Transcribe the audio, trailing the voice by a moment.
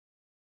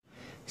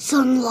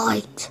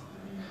Sunlight.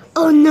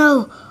 Oh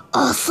no!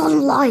 Oh,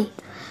 sunlight!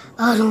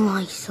 I don't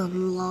like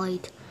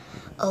sunlight.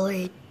 Oh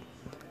wait.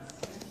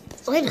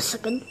 Wait a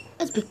second.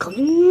 It's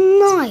becoming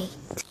night.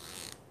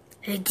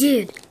 Hey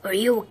dude, are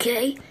you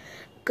okay?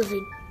 Cause I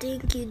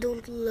think you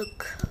don't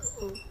look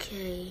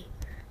okay.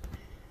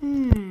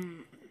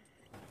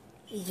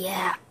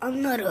 Yeah,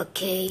 I'm not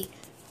okay.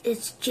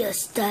 It's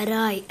just that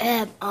I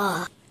am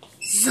a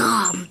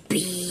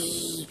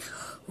zombie.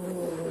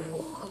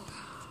 Ooh.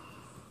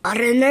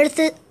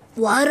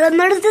 What on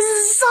earth is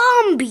a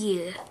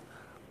zombie?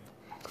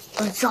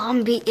 A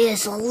zombie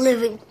is a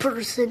living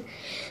person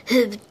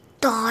who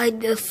died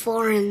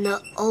before in the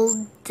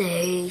old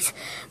days.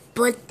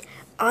 But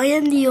I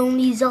am the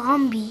only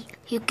zombie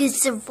who can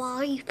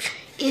survive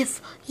if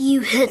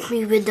you hit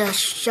me with the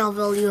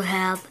shovel you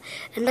have.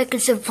 And I can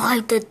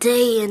survive the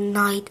day and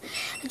night.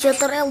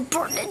 Just that I'll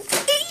burn it.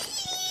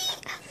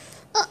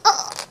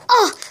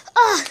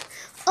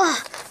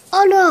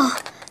 Oh no!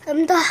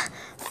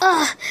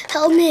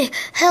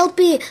 Help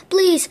me,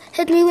 please,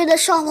 hit me with a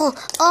shovel.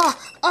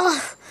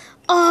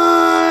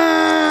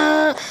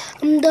 I'm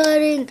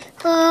dying.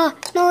 No.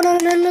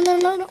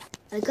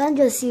 I can't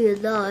just see you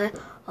die.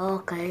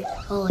 Okay,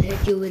 I'll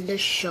hit you with the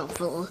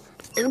shovel.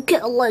 Okay,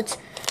 I'll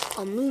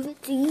move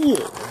it to you.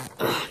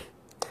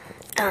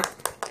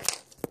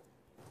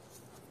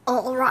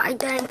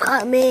 Alright, I'm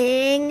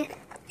coming.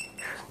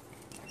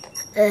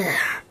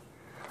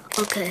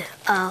 Okay,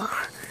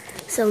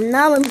 so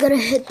now I'm gonna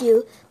hit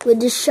you with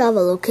the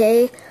shovel,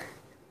 okay?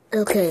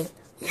 Okay.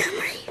 3,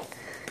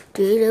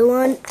 2,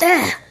 1.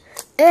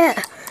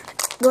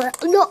 No,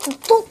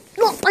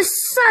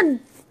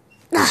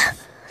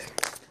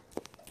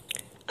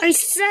 I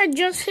said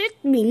just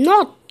hit me,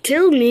 not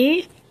kill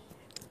me.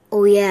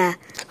 Oh yeah,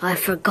 I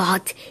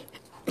forgot.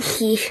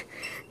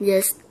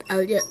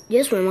 I'll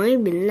just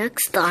remind me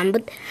next time.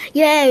 But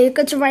yay, you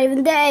could survive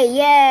the day,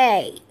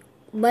 yay!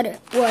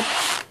 But what?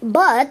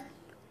 But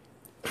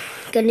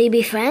can we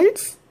be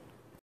friends?